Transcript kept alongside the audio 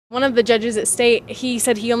One of the judges at state, he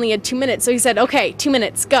said he only had 2 minutes, so he said, okay, 2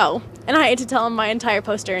 minutes, go. And I had to tell him my entire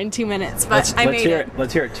poster in 2 minutes, but I made it.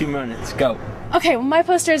 Let's hear it, 2 minutes, go. Okay, well, my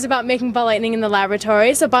poster is about making ball lightning in the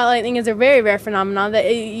laboratory. So ball lightning is a very rare phenomenon that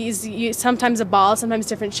is sometimes a ball, sometimes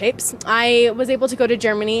different shapes. I was able to go to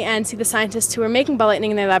Germany and see the scientists who were making ball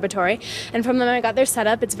lightning in their laboratory, and from them I got their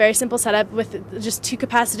setup. It's a very simple setup with just 2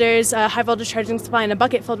 capacitors, a high voltage charging supply, and a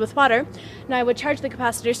bucket filled with water. And I would charge the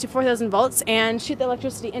capacitors to 4,000 volts and shoot the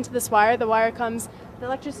electricity into this wire. The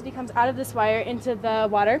electricity comes out of this wire into the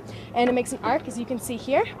water, and it makes an arc, as you can see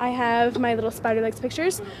here. I have my little spider legs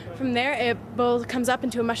pictures. From there, it both comes up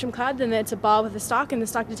into a mushroom cloud, then it's a ball with a stalk, and the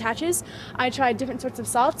stalk detaches. I tried different sorts of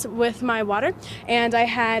salts with my water, and I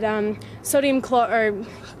had I had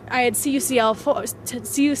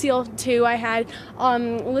CuCl2, I had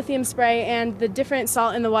lithium spray, and the different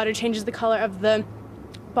salt in the water changes the color of the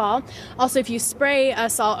ball. Also, if you spray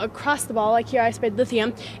salt across the ball, like here I sprayed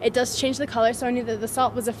lithium, it does change the color, so I knew that the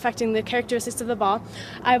salt was affecting the characteristics of the ball.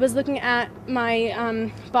 I was looking at my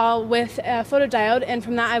ball with a photodiode, and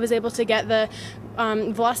from that I was able to get the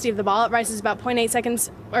velocity of the ball. It rises about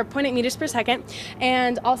 0.8 meters per second.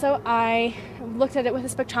 And also I looked at it with a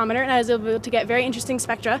spectrometer, and I was able to get very interesting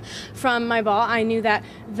spectra from my ball. I knew that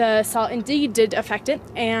the salt indeed did affect it,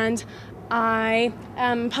 and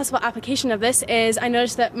possible application of this is I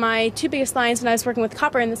noticed that my 2 biggest lines when I was working with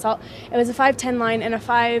copper in the salt, it was a 510 line and a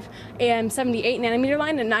 578 nanometer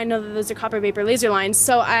line, and I know that those are copper vapor laser lines.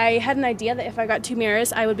 So I had an idea that if I got 2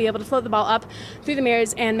 mirrors, I would be able to float the ball up through the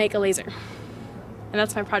mirrors and make a laser. And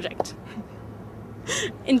that's my project.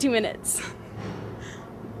 In 2 minutes.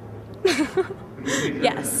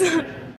 Yes.